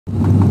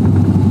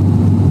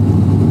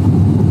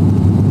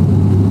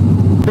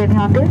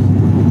यहाँ पे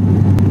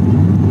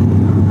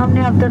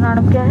हमने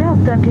अवतरण किया है।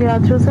 अवतरण के लिए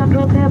यात्रियों से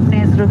अनुरोध है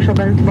अपने सुरक्षा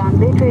बेल्ट बांध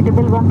दे, ट्रे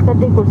टेबल बंद कर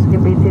दे, कुर्सी के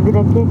बीच सीधी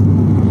रखे,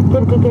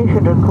 खिड़की के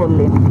शटर खोल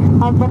ले,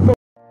 आँख बंद कर।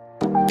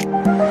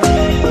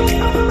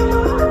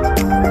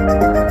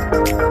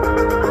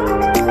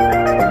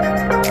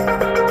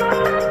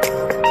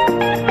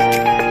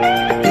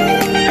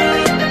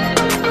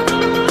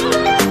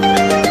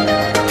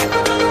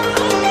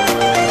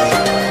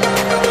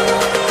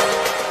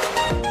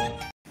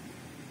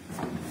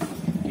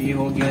 ये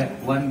हो गया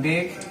वन डे,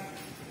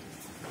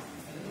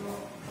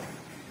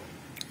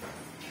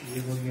 ये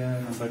हो गया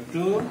नंबर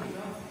 2,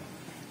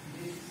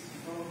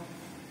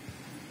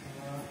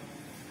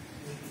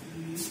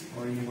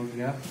 और ये हो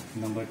गया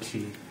number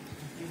 3.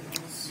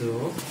 So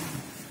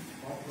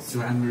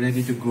I'm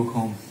ready to go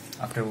home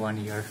after 1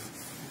 year.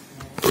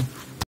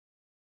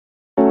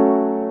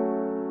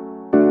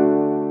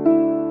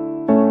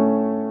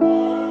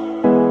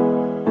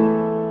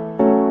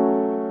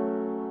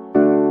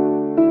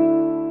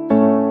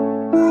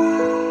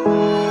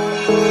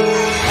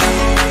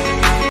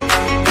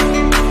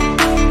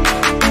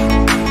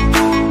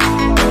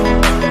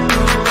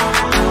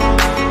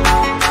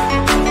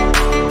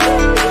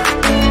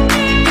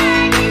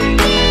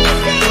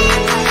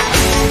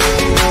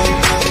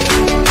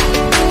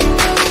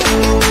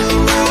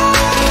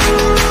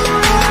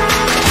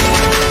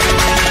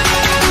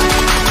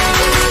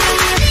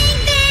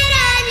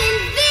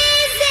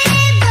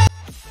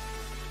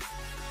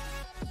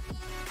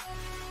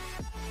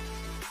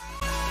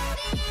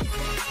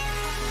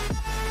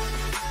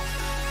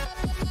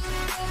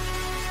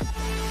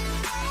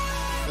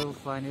 So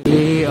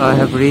finally I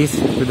have reached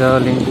to the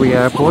Lingpui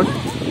airport.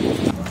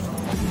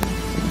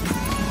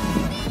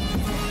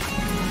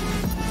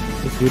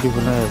 It's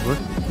beautiful airport.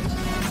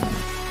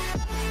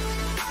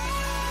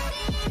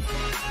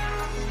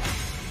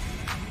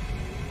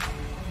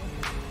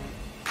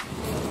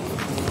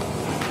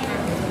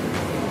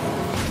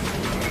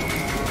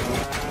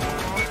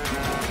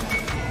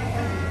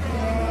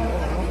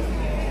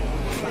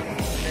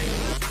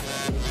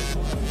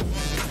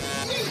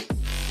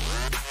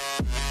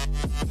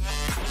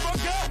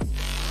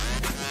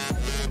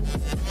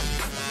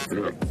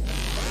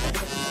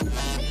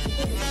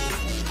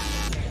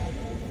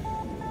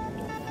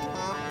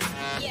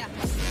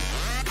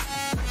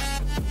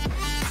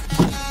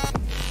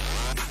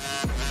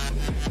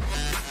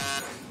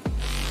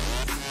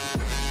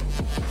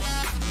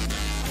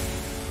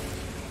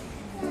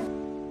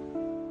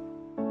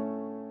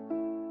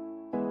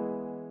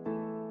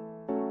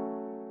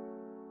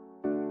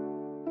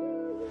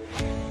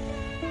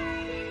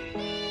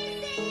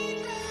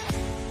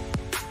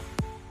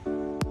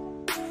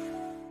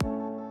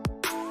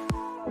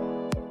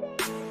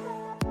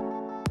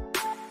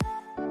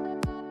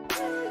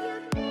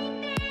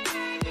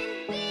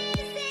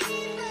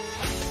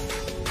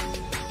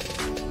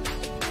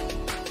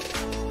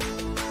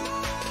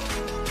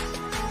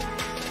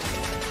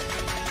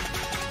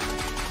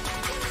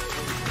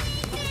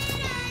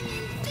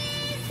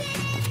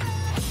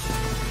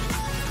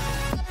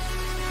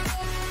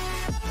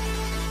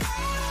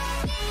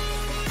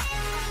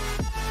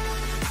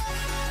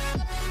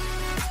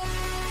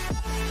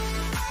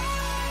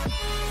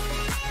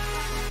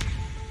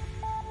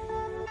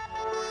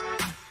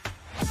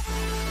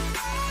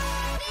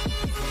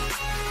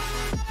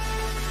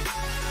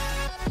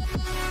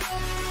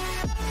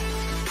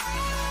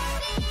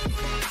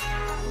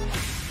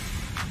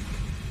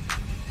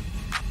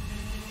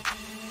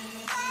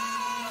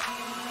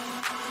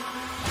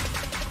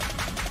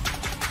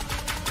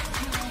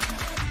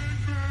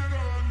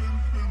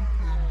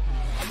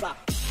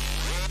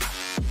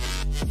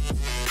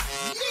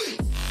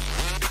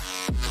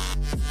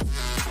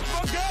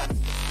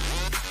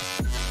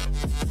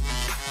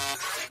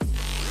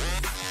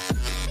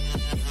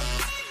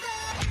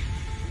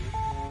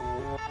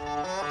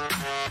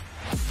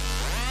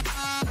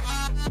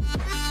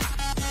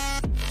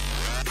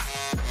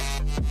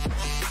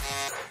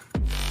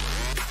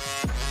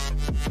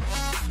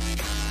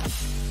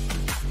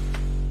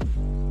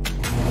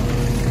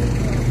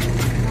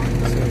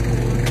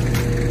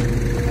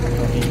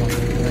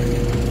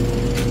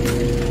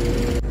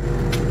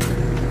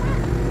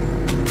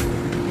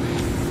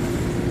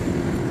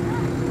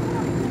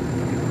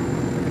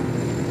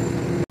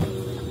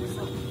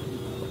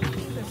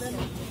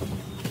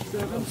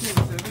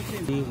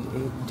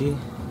 D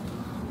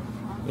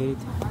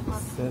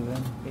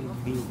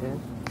 878BZ.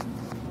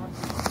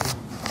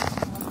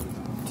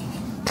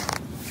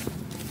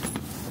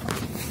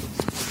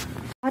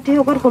 Guwahati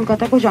होकर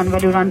कोलकाता को जाने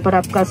वाली उड़ान पर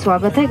आपका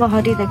स्वागत है।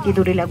 गुवाहाटी तक की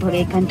दूरी लगभग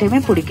 1 घंटे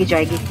में पूरी की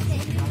जाएगी।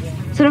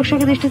 सुरक्षा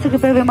की दृष्टि से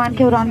कृपया विमान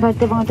की उड़ान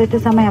भरते वक्त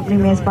समय अपनी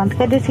मेज बंद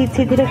कर दे, सीट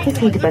सीधी रखे,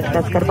 सीट बेल्ट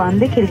कसकर बांध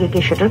दे, खिड़की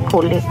के शटर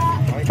खोल ले।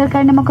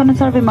 सरकारी नियमों के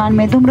अनुसार विमान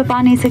में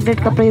धूम्रपान, ई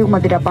सिगरेट का प्रयोग,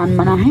 मदिरापान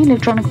मना है।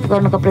 इलेक्ट्रॉनिक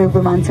उपकरणों का प्रयोग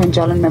विमान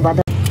संचालन में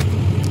बाधा।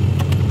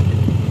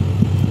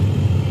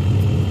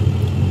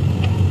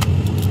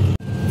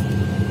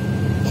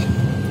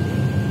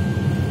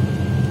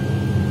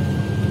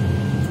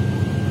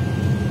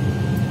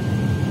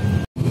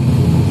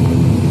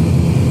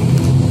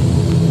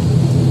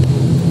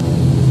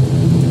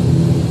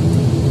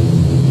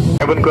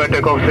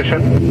 square takeoff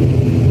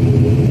session.